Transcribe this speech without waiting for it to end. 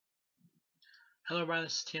Hello everybody,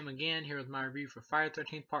 this is Tim again, here with my review for Friday the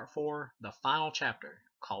 13th Part 4, the final chapter.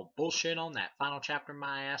 Called bullshit on that final chapter,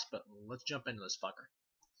 my ass, but let's jump into this fucker.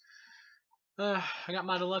 I got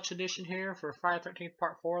my deluxe edition here for Friday the 13th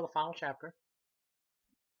Part 4, the final chapter.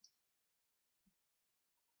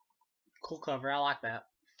 Cool cover, I like that.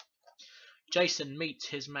 Jason meets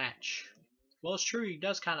his match. Well, it's true, he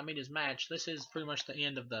does kind of meet his match. This is pretty much the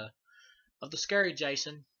end of the scary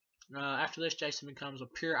Jason. After this, Jason becomes a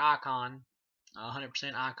pure icon, 100%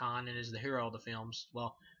 icon, and is the hero of the films.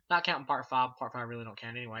 Well, not counting Part 5. Part 5 really don't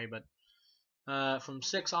count anyway, but from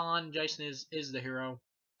 6 on, Jason is the hero.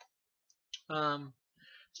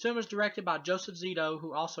 This film is directed by Joseph Zito,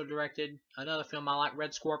 who also directed another film I like,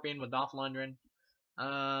 Red Scorpion, with Dolph Lundgren.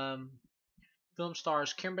 Film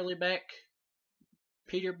stars Kimberly Beck,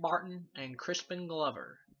 Peter Barton, and Crispin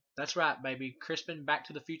Glover. That's right, baby. Crispin Back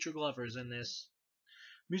to the Future Glover is in this.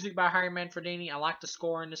 Music by Harry Manfredini. I like the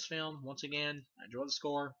score in this film. Once again, I enjoy the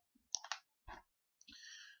score.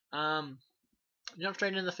 Jump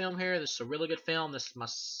straight into the film here. This is a really good film. This is my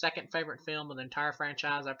second favorite film of the entire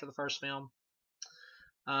franchise after the first film.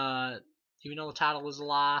 Even though the title is a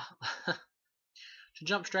lie. To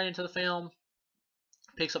jump straight into the film,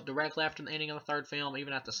 picks up directly after the ending of the third film,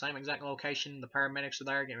 even at the same exact location. The paramedics are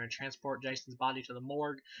there getting ready to transport Jason's body to the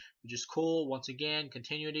morgue, which is cool. Once again,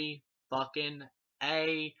 continuity. Fucking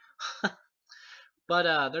A.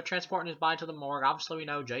 But they're transporting his body to the morgue. Obviously, we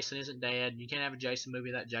know Jason isn't dead. You can't have a Jason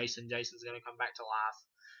movie that Jason's going to come back to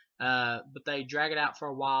life. But they drag it out for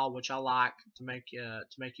a while, which I like, to make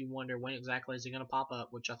you wonder when exactly is he going to pop up,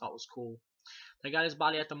 which I thought was cool. They got his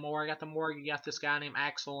body at the morgue. At the morgue, you got this guy named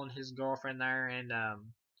Axel and his girlfriend there, and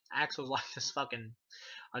Axel's like this fucking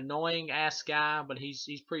annoying ass guy, but he's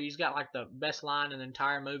got like the best line in the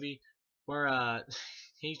entire movie, where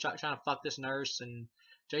he's trying to fuck this nurse, and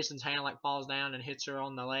Jason's hand like falls down and hits her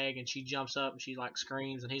on the leg, and she jumps up and she like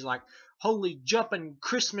screams, and he's like, "Holy jumping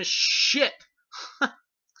Christmas shit!"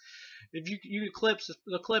 If you clips,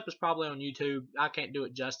 the clip is probably on YouTube. I can't do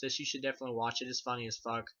it justice. You should definitely watch it. It's funny as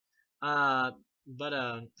fuck.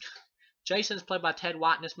 But Jason's played by Ted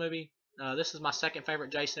White in this movie. This is my second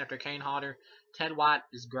favorite Jason after Kane Hodder. Ted White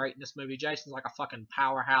is great in this movie. Jason's like a fucking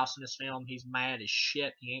powerhouse in this film. He's mad as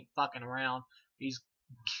shit. He ain't fucking around. He's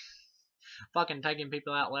fucking taking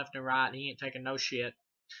people out left and right. He ain't taking no shit.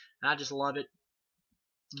 And I just love it.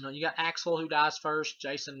 You got Axel who dies first.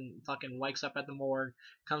 Jason fucking wakes up at the morgue,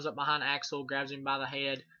 comes up behind Axel, grabs him by the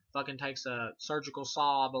head, fucking takes a surgical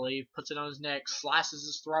saw, I believe, puts it on his neck, slices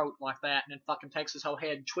his throat like that, and then fucking takes his whole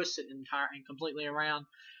head, twists it entire and completely around.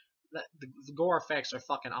 The gore effects are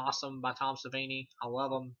fucking awesome by Tom Savini. I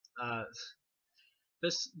love them.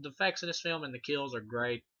 The effects in this film and the kills are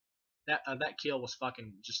great. That kill was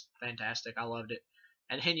fucking just fantastic. I loved it.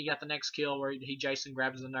 And then you got the next kill where Jason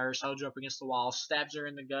grabs the nurse, holds her up against the wall, stabs her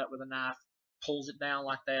in the gut with a knife, pulls it down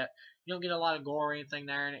like that. You don't get a lot of gore or anything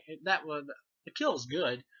there, and the kill is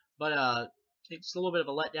good, but it's a little bit of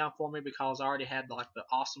a letdown for me because I already had like the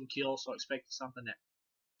awesome kill, so I expected something that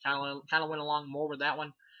kind of went along more with that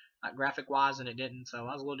one, like graphic wise, and it didn't. So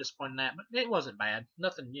I was a little disappointed in that, but it wasn't bad.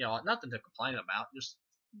 Nothing, nothing to complain about.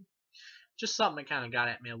 Just something that kind of got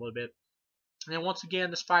at me a little bit. And once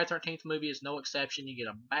again, this Friday the 13th movie is no exception. You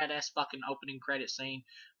get a badass fucking opening credit scene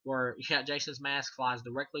where you got Jason's mask flies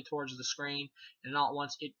directly towards the screen, and all at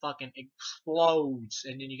once it fucking explodes,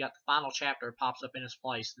 and then you got the final chapter pops up in its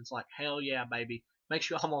place. It's like, hell yeah, baby.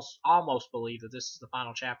 Makes you almost believe that this is the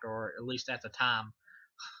final chapter, or at least at the time.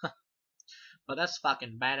 But that's a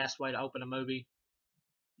fucking badass way to open a movie.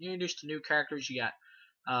 You introduce the new characters. You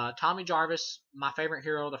got Tommy Jarvis, my favorite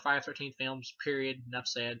hero of the Friday the 13th films, period. Enough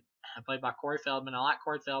said. Played by Corey Feldman. I like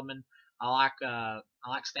Corey Feldman. I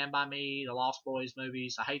like Stand By Me, the Lost Boys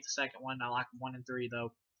movies. I hate the second one. I like 1 and 3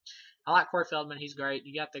 though. I like Corey Feldman. He's great.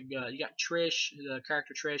 You got Trish, the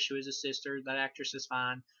character Trish, who is his sister. That actress is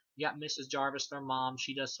fine. You got Mrs. Jarvis, their mom.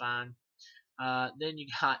 She does fine. Then you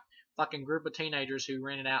got fucking group of teenagers who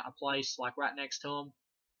rented out a place like right next to them.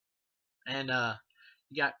 And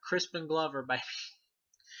you got Crispin Glover, baby.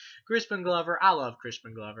 Crispin Glover, I love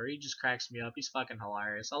Crispin Glover. He just cracks me up. He's fucking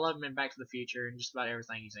hilarious. I love him in Back to the Future and just about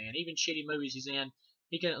everything he's in. Even shitty movies he's in,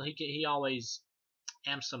 he always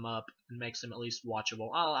amps them up and makes them at least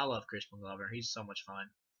watchable. I love Crispin Glover. He's so much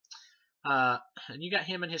fun. And you got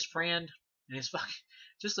him and his friend, and his fucking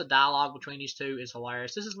just the dialogue between these two is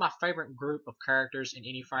hilarious. This is my favorite group of characters in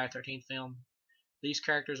any Friday the 13th film. These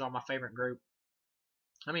characters are my favorite group.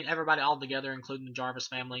 I mean, everybody all together, including the Jarvis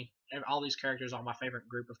family. All these characters are my favorite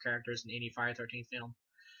group of characters in any Friday the 13th film.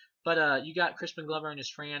 But you got Crispin Glover and his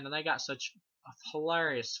friend, and they got such a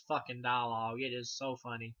hilarious fucking dialogue. It is so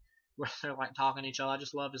funny. where they're like talking to each other. I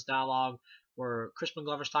just love this dialogue where Crispin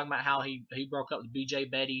Glover's talking about how he broke up with BJ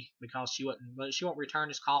Betty because she won't return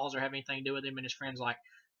his calls or have anything to do with him, and his friend's like,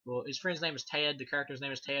 well, his friend's name is Ted. The character's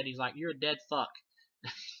name is Ted. He's like, you're a dead fuck.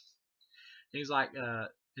 He's like,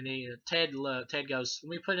 and Ted goes, let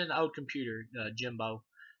me put it in the old computer, Jimbo,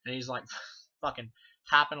 and he's like, fucking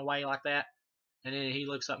typing away like that, and then he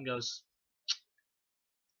looks up and goes,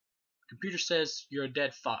 computer says you're a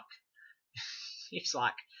dead fuck. he's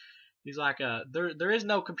like, there is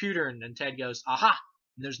no computer, and Ted goes, aha,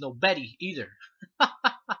 and there's no Betty either.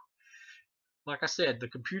 Like I said, the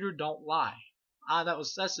computer don't lie.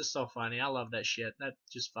 That's just so funny. I love that shit. That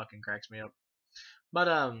just fucking cracks me up. But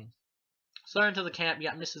so they're into the camp. You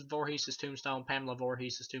got Mrs. Voorhees' tombstone, Pamela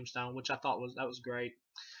Voorhees' tombstone, which I thought was great.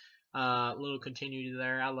 Little continuity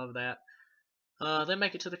there. I love that. They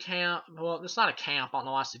make it to the camp. Well, it's not a camp. I don't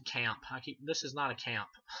know why I said camp. This is not a camp.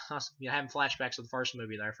 I was having flashbacks of the first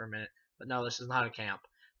movie there for a minute, but no, this is not a camp.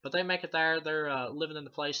 But they make it there. They're living in the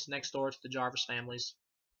place next door to the Jarvis families.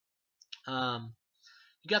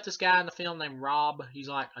 You got this guy in the film named Rob. He's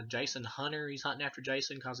like a Jason hunter. He's hunting after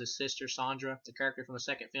Jason because his sister Sandra, the character from the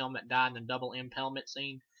second film that died in the double impalement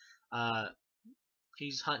scene,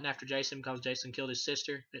 he's hunting after Jason because Jason killed his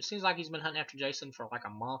sister. It seems like he's been hunting after Jason for like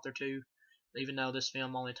a month or two, even though this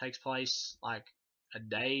film only takes place like a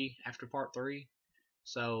day after part 3.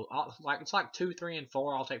 So it's like 2, 3, and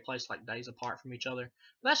 4 all take place like days apart from each other.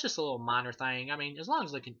 But that's just a little minor thing. I mean, as long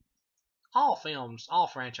as they can, all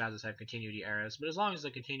franchises have continuity errors, but as long as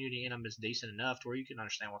the continuity in them is decent enough to where you can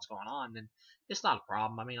understand what's going on, then it's not a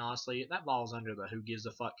problem. I mean, honestly, that falls under the who gives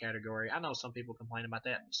a fuck category. I know some people complain about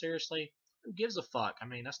that, but seriously, who gives a fuck? I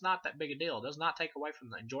mean, that's not that big a deal. It does not take away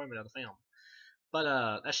from the enjoyment of the film.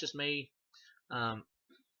 But that's just me. So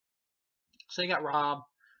you got Rob.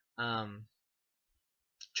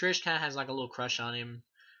 Trish kind of has like a little crush on him.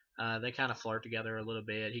 They kind of flirt together a little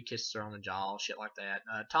bit. He kisses her on the jaw, shit like that.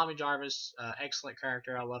 Tommy Jarvis, excellent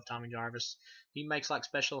character. I love Tommy Jarvis. He makes like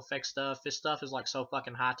special effects stuff. His stuff is like so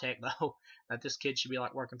fucking high tech though that this kid should be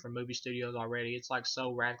like working for movie studios already. It's like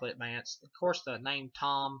so radically advanced. Of course, the name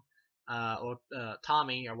Tom or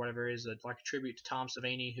Tommy or whatever is like a tribute to Tom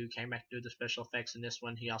Savini, who came back to do the special effects in this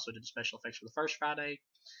one. He also did the special effects for the first Friday.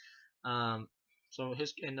 So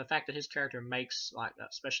the fact that his character makes like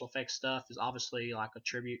special effects stuff is obviously like a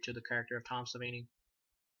tribute to the character of Tom Savini,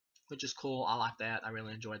 which is cool. I like that. I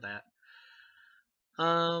really enjoyed that.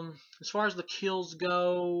 As far as the kills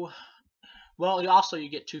go, well, you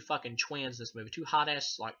get 2 fucking twins in this movie, 2 hot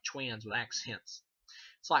ass like twins with accents.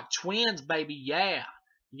 It's like twins, baby, yeah.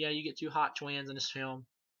 You get 2 hot twins in this film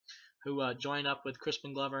who join up with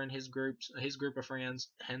Crispin Glover and his group of friends,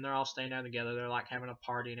 and they're all staying there together. They're like having a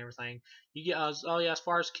party and everything. You get as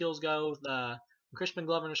far as kills go, when Crispin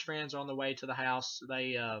Glover and his friends are on the way to the house,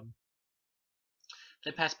 they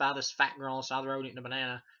pass by this fat girl on the side of the road eating a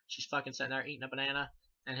banana. She's fucking sitting there eating a banana,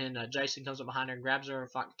 and then Jason comes up behind her and grabs her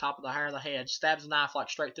like top of the hair of the head, stabs the knife like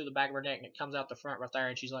straight through the back of her neck, and it comes out the front right there,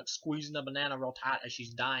 and she's like squeezing the banana real tight as she's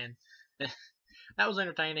dying. That was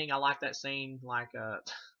entertaining. I like that scene. Like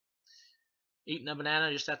eating a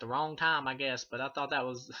banana just at the wrong time, I guess. But I thought that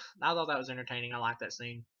was entertaining. I like that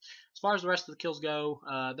scene. As far as the rest of the kills go,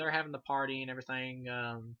 they're having the party and everything.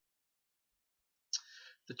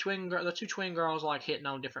 The 2 twin girls are like hitting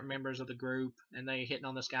on different members of the group, and they hitting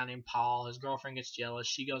on this guy named Paul. His girlfriend gets jealous.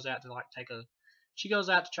 She goes out to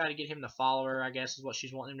try to get him to follow her, I guess is what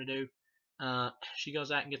she's wanting him to do. She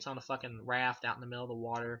goes out and gets on a fucking raft out in the middle of the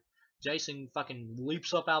water. Jason fucking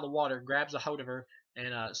leaps up out of the water, grabs a hold of her,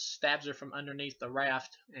 and stabs her from underneath the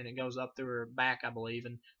raft, and it goes up through her back, I believe.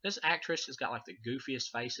 And this actress has got like the goofiest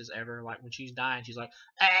faces ever. Like when she's dying, she's like,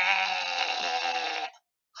 ah!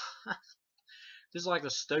 This is like the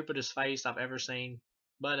stupidest face I've ever seen.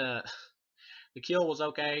 But the kill was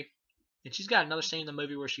okay. And she's got another scene in the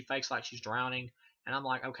movie where she fakes like she's drowning, and I'm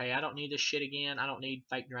like, okay, I don't need this shit again. I don't need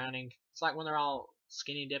fake drowning. It's like when they're all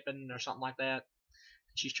skinny dipping or something like that.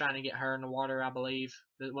 She's trying to get her in the water, I believe.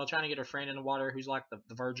 Well, trying to get her friend in the water, who's like the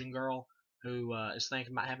virgin girl who is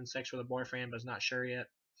thinking about having sex with her boyfriend, but is not sure yet.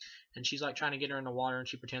 And she's like trying to get her in the water, and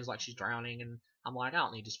she pretends like she's drowning. And I'm like, I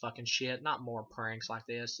don't need this fucking shit. Not more pranks like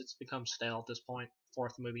this. It's become stale at this point.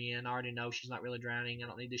 4th movie in, I already know she's not really drowning. I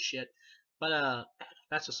don't need this shit. But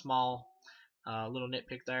that's a small little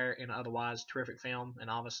nitpick there. In an otherwise terrific film,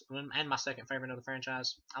 and my second favorite of the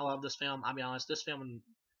franchise. I love this film. I'll be honest, this film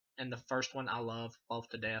and the first one I love both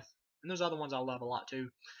to death. And there's other ones I love a lot too.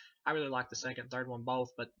 I really like the second and third one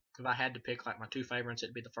both, but if I had to pick like my 2 favorites,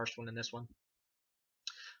 it'd be the first one and this one.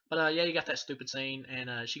 But yeah, you got that stupid scene,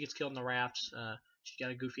 and she gets killed in the rafts. She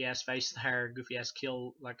got a goofy ass face there, goofy ass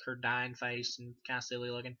kill, like her dying face, and kind of silly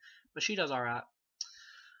looking. But she does all right.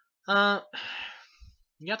 Uh,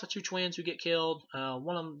 you got the two twins who get killed.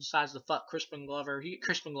 One of them decides to fuck Crispin Glover. He get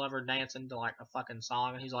Crispin Glover dancing to like a fucking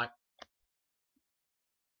song, and he's like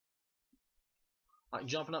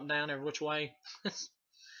jumping up and down every which way.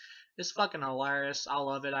 It's fucking hilarious. I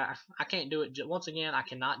love it. I can't do it. Once again, I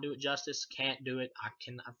cannot do it justice. Can't do it. I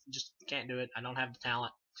just can't do it. I don't have the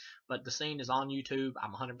talent. But the scene is on YouTube.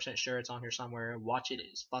 I'm 100% sure it's on here somewhere. Watch it.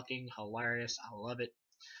 It's fucking hilarious. I love it.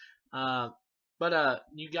 Uh, but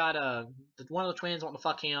you got one of the twins want to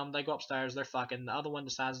fuck him. They go upstairs. They're fucking. The other one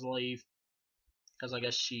decides to leave because I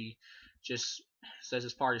guess she just says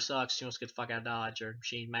this party sucks. She wants to get the fuck out of Dodge, or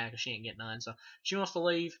she ain't mad because she ain't getting none. So she wants to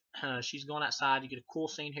leave. She's going outside. You get a cool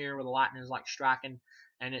scene here where the lightning is like striking,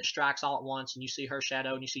 and it strikes all at once, and you see her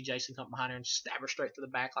shadow, and you see Jason come behind her and stab her straight through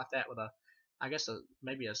the back like that with I guess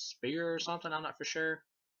maybe a spear or something. I'm not for sure.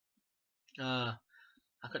 I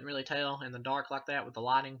couldn't really tell in the dark like that with the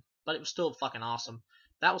lighting, but it was still fucking awesome.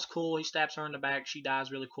 That was cool. He stabs her in the back. She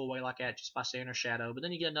dies really cool way like that just by seeing her shadow. But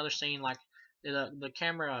then you get another scene like the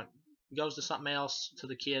camera goes to something else to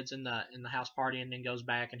the kids in the house party and then goes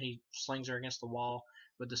back and he slings her against the wall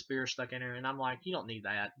with the spear stuck in her. And I'm like, you don't need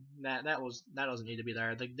that. That doesn't need to be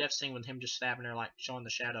there. The death scene with him just stabbing her like showing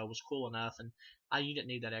the shadow was cool enough, and you didn't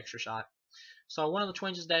need that extra shot. So one of the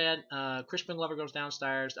twins is dead. Crispin Glover goes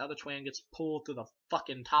downstairs. The other twin gets pulled through the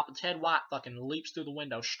fucking top. Ted White fucking leaps through the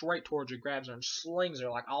window straight towards her, grabs her, and slings her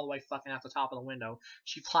like all the way fucking out the top of the window.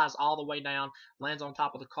 She flies all the way down, lands on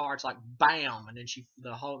top of the car. It's like bam, and then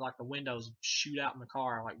the whole like the windows shoot out in the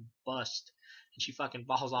car like bust, and she fucking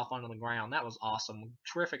falls off onto the ground. That was awesome.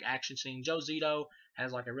 Terrific action scene. Joe Zito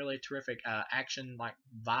has like a really terrific action like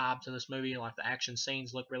vibe to this movie. Like the action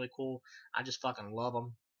scenes look really cool. I just fucking love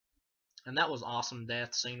them. And that was awesome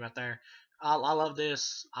death scene right there. I love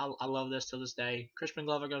this. I love this to this day. Crispin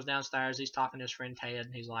Glover goes downstairs. He's talking to his friend Ted,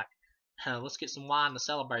 and he's like, "Let's get some wine to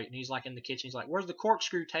celebrate." And he's like in the kitchen. He's like, "Where's the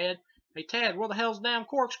corkscrew, Ted? Hey Ted, where the hell's the damn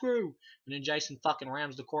corkscrew?" And then Jason fucking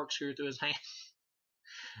rams the corkscrew through his hand.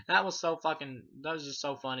 That was so fucking. That was just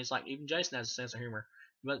so funny. It's like even Jason has a sense of humor.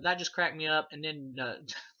 But that just cracked me up. And then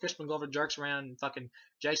Crispin Glover jerks around and fucking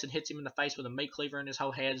Jason hits him in the face with a meat cleaver, and his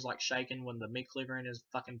whole head is like shaking when the meat cleaver in his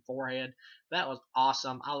fucking forehead. That was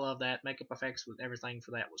awesome. I love that. Makeup effects with everything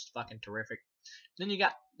for that was fucking terrific. Then you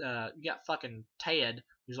got fucking Ted,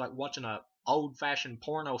 who's like watching a old fashioned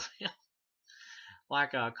porno film,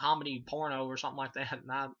 like a comedy porno or something like that.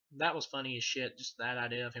 And that was funny as shit. Just that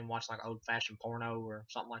idea of him watching like old fashioned porno or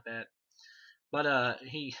something like that. But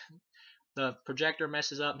the projector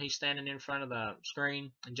messes up and he's standing in front of the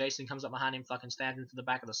screen, and Jason comes up behind him, fucking stabs him to the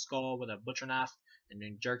back of the skull with a butcher knife, and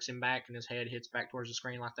then jerks him back, and his head hits back towards the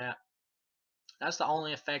screen like that. That's the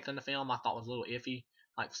only effect in the film I thought was a little iffy.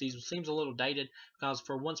 Like seems a little dated because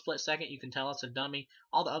for one split second you can tell it's a dummy.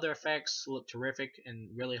 All the other effects look terrific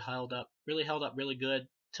and really held up really good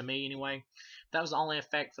to me anyway. That was the only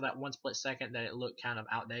effect for that one split second that it looked kind of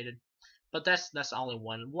outdated. But that's the only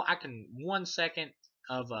one. 1 second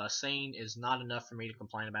of a scene is not enough for me to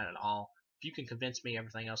complain about it at all. If you can convince me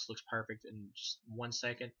everything else looks perfect in just 1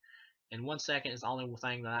 second, and 1 second is the only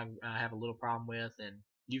thing that I have a little problem with, and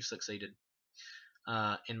you've succeeded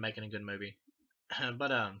in making a good movie.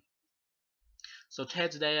 But so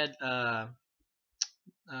Ted's dead. The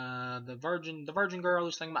virgin girl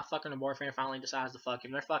who's thinking about fucking her boyfriend finally decides to fuck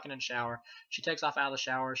him. They're fucking in the shower. She takes off out of the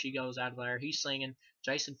shower. She goes out of there. He's singing.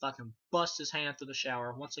 Jason fucking busts his hand through the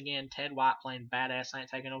shower. Once again, Ted White playing badass. I ain't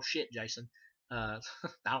taking no shit, Jason. I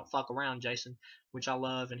don't fuck around, Jason, which I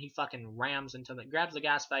love. And he fucking grabs the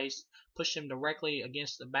guy's face, pushes him directly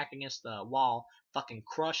back against the wall, fucking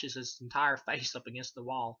crushes his entire face up against the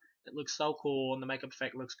wall. It looks so cool, and the makeup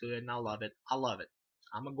effect looks good, and I love it. I love it.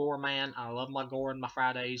 I'm a gore man. I love my gore and my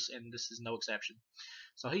Fridays, and this is no exception.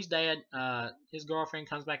 So he's dead. His girlfriend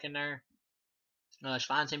comes back in there. She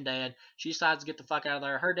finds him dead. She decides to get the fuck out of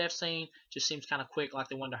there. Her death scene just seems kind of quick, like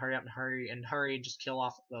they wanted to hurry up and hurry and just kill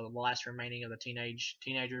off the last remaining of the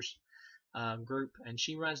teenagers group. And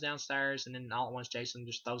she runs downstairs, and then all at once Jason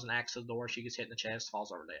just throws an axe to the door. She gets hit in the chest,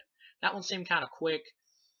 falls over dead. That one seemed kind of quick.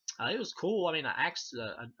 It was cool. I mean,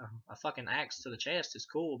 a fucking axe to the chest is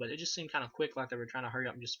cool, but it just seemed kind of quick, like they were trying to hurry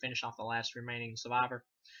up and just finish off the last remaining survivor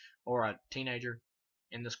or a teenager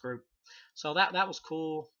in this group. So that was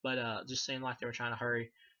cool, but just seemed like they were trying to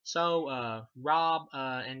hurry. So Rob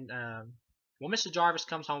well, Mrs. Jarvis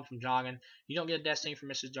comes home from jogging. You don't get a death scene from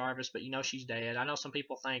Mrs. Jarvis, but you know she's dead. I know some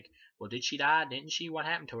people think, well, did she die? Didn't she? What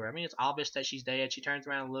happened to her? I mean, it's obvious that she's dead. She turns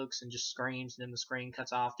around and looks and just screams, and then the screen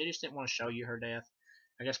cuts off. They just didn't want to show you her death.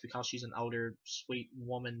 I guess because she's an older, sweet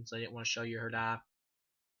woman, so they didn't want to show you her die.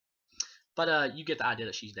 But you get the idea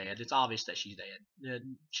that she's dead. It's obvious that she's dead.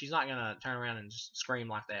 She's not gonna turn around and just scream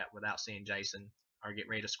like that without seeing Jason, or get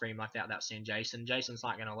ready to scream like that without seeing Jason. Jason's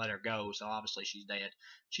not gonna let her go, so obviously she's dead.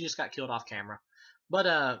 She just got killed off camera. But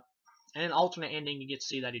in an alternate ending, you get to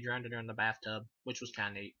see that he drowned her in the bathtub, which was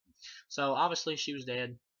kind of neat. So obviously she was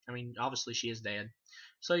dead. I mean, obviously she is dead.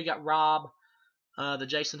 So you got Rob, the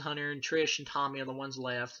Jason Hunter, and Trish and Tommy are the ones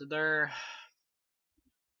left. They're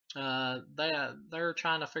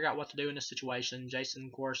trying to figure out what to do in this situation. Jason,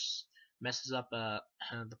 of course, messes up the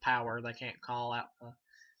power. They can't call out.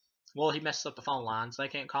 Well, he messes up the phone lines. They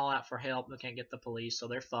can't call out for help. They can't get the police, so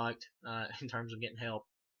they're fucked in terms of getting help.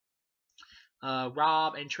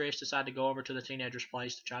 Rob and Trish decide to go over to the teenager's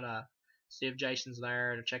place to try to see if Jason's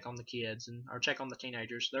there to check on the kids or check on the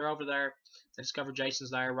teenagers. They're over there. They discover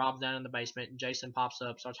Jason's there. Rob's down in the basement, and Jason pops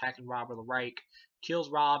up, starts hacking Rob with a rake, kills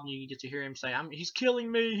Rob, and you get to hear him say, "He's killing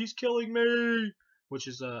me! He's killing me!" Which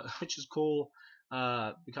is which is cool.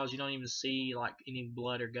 Because you don't even see like any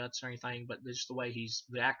blood or guts or anything, but just the way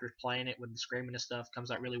the actor's playing it with the screaming and stuff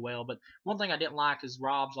comes out really well. But one thing I didn't like is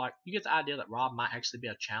Rob's like, you get the idea that Rob might actually be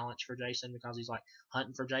a challenge for Jason because he's like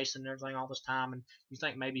hunting for Jason and everything all this time, and you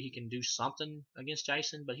think maybe he can do something against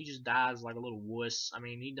Jason, but he just dies like a little wuss. I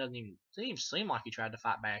mean, he doesn't even seem like he tried to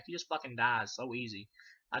fight back. He just fucking dies so easy.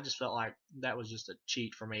 I just felt like that was just a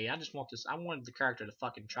cheat for me. I wanted the character to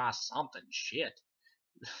fucking try something. Shit.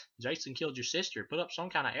 Jason killed your sister. Put up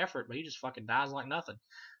some kind of effort, but he just fucking dies like nothing.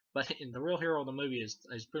 But the real hero of the movie is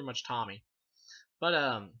pretty much Tommy.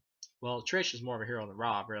 But well, Trish is more of a hero than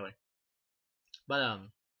Rob, really. But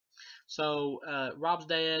Rob's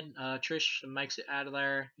dead. Trish makes it out of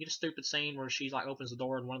there. You get a stupid scene where she like opens the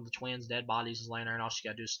door and one of the twins' dead bodies is laying there, and all she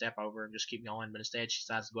gotta do is step over and just keep going. But instead, she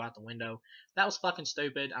decides to go out the window. That was fucking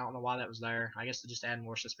stupid. I don't know why that was there. I guess to just add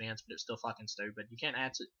more suspense, but it's still fucking stupid. You can't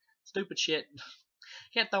add stupid shit.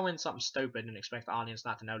 You can't throw in something stupid and expect the audience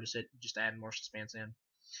not to notice it. Just add more suspense in.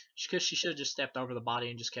 Because she should have just stepped over the body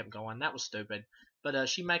and just kept going. That was stupid. But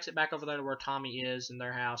she makes it back over there to where Tommy is in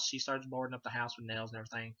their house. She starts boarding up the house with nails and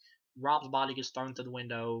everything. Rob's body gets thrown through the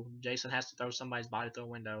window. Jason has to throw somebody's body through a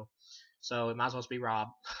window. So it might as well be Rob.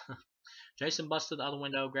 Jason busts through the other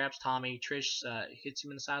window, grabs Tommy. Trish hits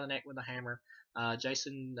him in the side of the neck with a hammer.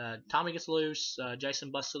 Tommy gets loose.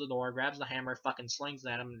 Jason busts through the door, grabs the hammer, fucking slings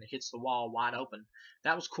at him, and hits the wall wide open.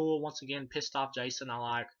 That was cool. Once again, pissed off Jason. I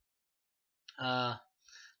like.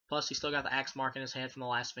 Plus, he still got the axe mark in his head from the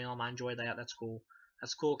last film. I enjoy that. That's cool.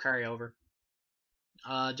 That's a cool carryover.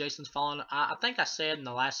 Jason's falling. I think I said in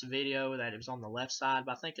the last video that it was on the left side,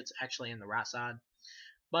 but I think it's actually in the right side.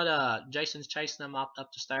 But Jason's chasing him up the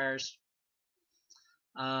stairs.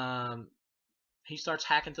 He starts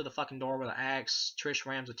hacking through the fucking door with an axe. Trish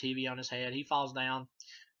rams a TV on his head. He falls down.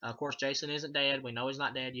 Of course, Jason isn't dead. We know he's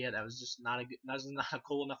not dead yet. That was just not a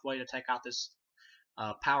cool enough way to take out this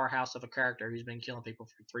powerhouse of a character who's been killing people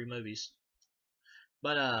for 3 movies.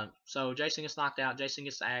 But so Jason gets knocked out. Jason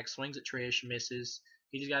gets the axe, swings at Trish, misses.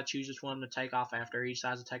 He just got to choose which one to take off after. He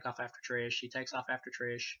decides to take off after Trish. He takes off after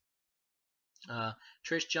Trish.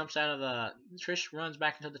 Trish runs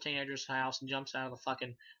back into the teenager's house and jumps out of the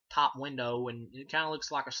fucking top window, and it kind of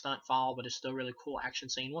looks like a stunt fall, but it's still a really cool action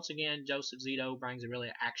scene. Once again, Joseph Zito brings a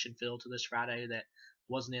really action feel to this Friday that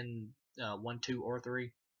wasn't in 1, 2, or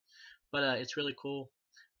 3. But it's really cool.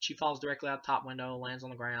 She falls directly out the top window, lands on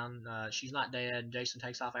the ground. She's not dead. Jason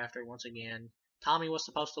takes off after her once again. Tommy was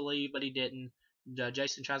supposed to leave, but he didn't.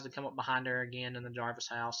 Jason tries to come up behind her again in the Jarvis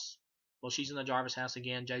house. Well, she's in the Jarvis house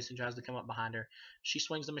again. Jason tries to come up behind her. She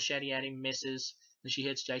swings the machete at him, misses, and she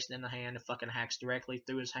hits Jason in the hand and fucking hacks directly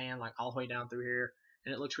through his hand, like all the way down through here.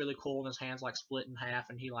 And it looks really cool, and his hand's like split in half,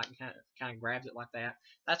 and he like kind of grabs it like that.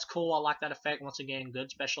 That's cool. I like that effect. Once again,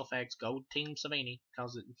 good special effects. Go Team Savini,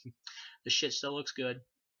 because the shit still looks good.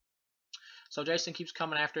 So Jason keeps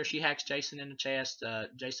coming after her. She hacks Jason in the chest.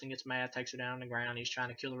 Jason gets mad, takes her down on the ground. He's trying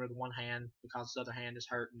to kill her with one hand because his other hand is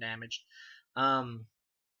hurt and damaged.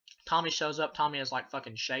 Tommy shows up. Tommy has like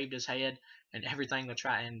fucking shaved his head and everything to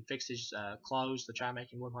try and fix his clothes to try and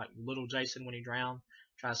make him look like little Jason when he drowned.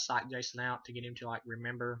 Try to psych Jason out to get him to like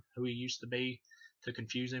remember who he used to be, to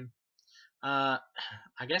confuse him. I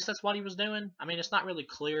guess that's what he was doing. I mean, it's not really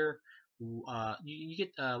clear. You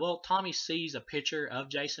get well, Tommy sees a picture of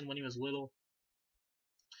Jason when he was little.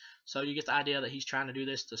 So you get the idea that he's trying to do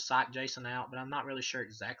this to psych Jason out, but I'm not really sure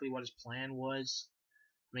exactly what his plan was.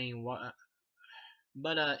 I mean,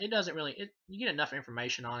 it doesn't really. You get enough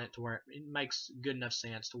information on it to where it makes good enough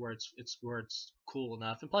sense to where it's cool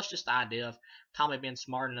enough. And plus, just the idea of Tommy being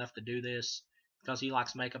smart enough to do this because he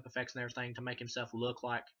likes makeup effects and everything to make himself look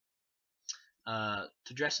like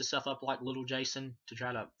to dress himself up like little Jason to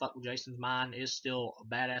try to fuck with Jason's mind is still a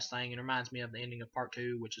badass thing. It reminds me of the ending of part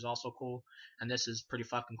 2, which is also cool, and this is pretty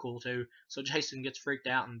fucking cool too. So Jason gets freaked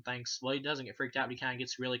out and thinks, well, he doesn't get freaked out, but he kind of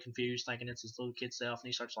gets really confused, thinking it's his little kid self, and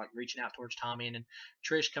he starts like reaching out towards Tommy, and then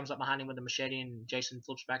Trish comes up behind him with a machete, and Jason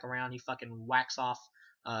flips back around. He fucking whacks off.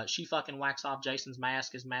 She fucking whacks off Jason's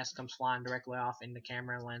mask. His mask comes flying directly off in the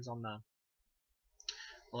camera and lands on the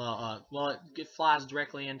it flies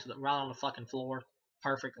directly into right on the fucking floor.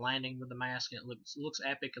 Perfect landing with the mask. And it looks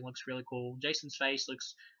epic and looks really cool. Jason's face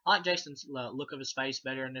looks. I like Jason's look of his face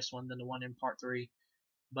better in this one than the one in part 3.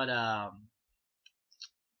 But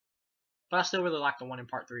but I still really like the one in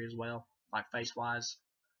part 3 as well, like face wise.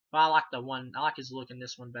 But I like the one. I like his look in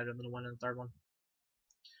this one better than the one in the third one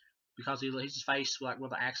because his face, like where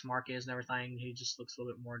the axe mark is and everything, he just looks a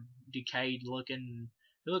little bit more decayed looking.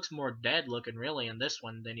 He looks more dead looking really in this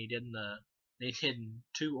one than he did in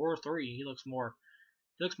 2 or 3. He looks more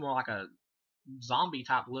like a zombie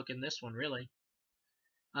type look in this one really.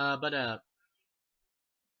 But or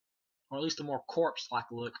at least a more corpse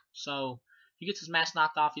like look. So he gets his mask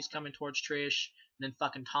knocked off. He's coming towards Trish. And then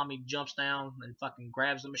fucking Tommy jumps down and fucking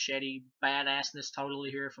grabs the machete. Badassness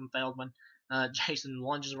totally here from Feldman. Jason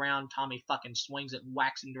lunges around. Tommy fucking swings it,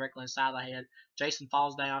 whacks him directly inside the head. Jason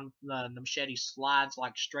falls down. The machete slides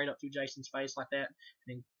like straight up through Jason's face like that, and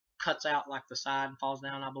then cuts out like the side and falls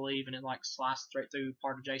down, I believe, and it like slices straight through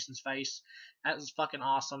part of Jason's face. That was fucking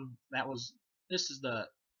awesome. This is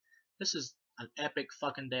an epic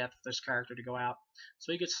fucking death for this character to go out.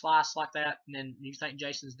 So he gets sliced like that, and then you think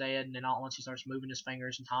Jason's dead, and then all at once he starts moving his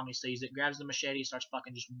fingers, and Tommy sees it, grabs the machete, starts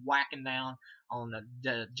fucking just whacking down on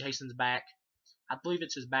the Jason's back. I believe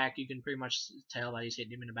it's his back. You can pretty much tell that he's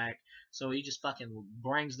hitting him in the back. So he just fucking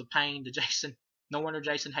brings the pain to Jason. No wonder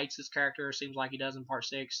Jason hates this character. Seems like he does in part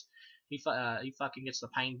 6. He fucking gets the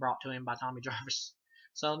pain brought to him by Tommy Jarvis.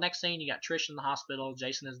 So next scene, you got Trish in the hospital.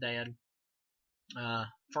 Jason is dead.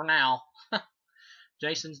 For now.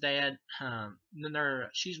 Jason's dead. Then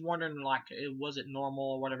she's wondering like, was it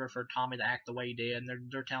normal or whatever for Tommy to act the way he did? And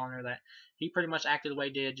they're telling her that he pretty much acted the way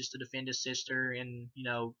he did just to defend his sister. And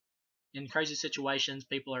in crazy situations,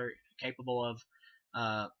 people are capable of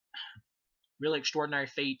really extraordinary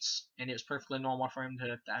feats, and it was perfectly normal for him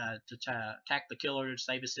to attack the killer to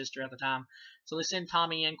save his sister at the time. So they send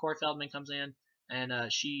Tommy in. Corey Feldman comes in,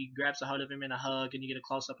 and she grabs a hold of him in a hug, and you get a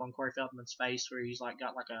close up on Corey Feldman's face where he's like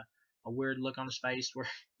got like a weird look on his face where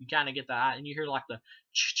you kind of get the eye, and you hear like the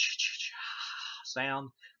sound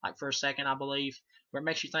like for a second, I believe, where it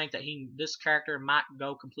makes you think that this character might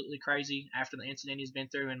go completely crazy after the incident he's been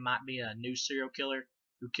through and might be a new serial killer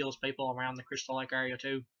who kills people around the Crystal Lake area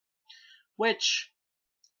too. Which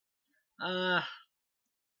I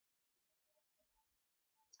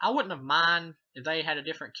wouldn't have mind if they had a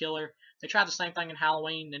different killer. They tried the same thing in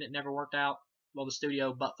Halloween and it never worked out. Well, the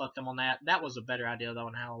studio butt fucked them on that. That was a better idea though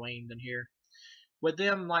in Halloween than here. With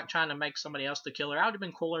them like trying to make somebody else the killer, that would have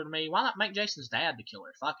been cooler to me. Why not make Jason's dad the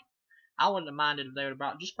killer? Fuck it. I wouldn't have minded if they would have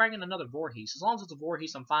brought just bring in another Voorhees. As long as it's a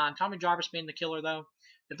Voorhees, I'm fine. Tommy Jarvis being the killer though,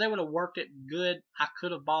 if they would have worked it good, I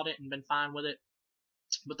could have bought it and been fine with it.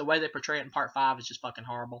 But the way they portray it in part 5 is just fucking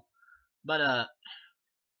horrible. But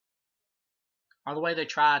or the way they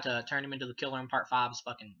try to turn him into the killer in part 5 is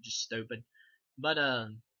fucking just stupid. But I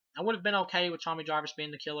would have been okay with Tommy Jarvis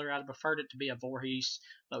being the killer. I'd have preferred it to be a Voorhees,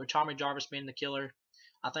 but with Tommy Jarvis being the killer,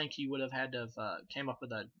 I think he would have had to have came up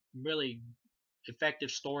with a really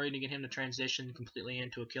effective story to get him to transition completely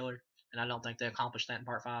into a killer, and I don't think they accomplished that in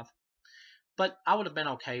part 5. But I would have been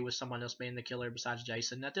okay with someone else being the killer besides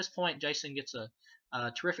Jason. At this point, Jason gets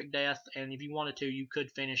a terrific death, and if you wanted to, you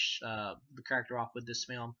could finish the character off with this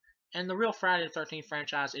film. And the real Friday the 13th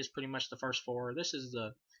franchise is pretty much the first 4.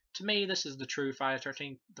 To me, this is the true Friday the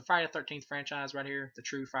 13th, the Friday the 13th franchise right here, the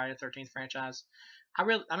true Friday the 13th franchise. I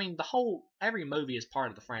mean, every movie is part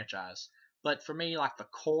of the franchise, but for me, like the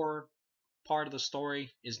core part of the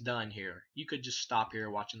story is done here. You could just stop here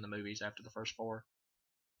watching the movies after the first 4.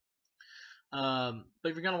 But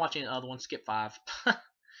if you're gonna watch any other ones, skip 5.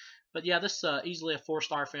 But yeah, this is easily a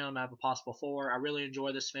 4-star film out of a possible 4. I really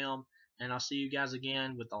enjoy this film, and I'll see you guys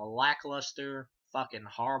again with a lackluster, fucking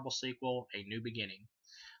horrible sequel, A New Beginning.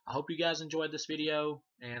 I hope you guys enjoyed this video,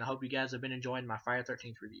 and I hope you guys have been enjoying my Friday the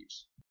 13th reviews.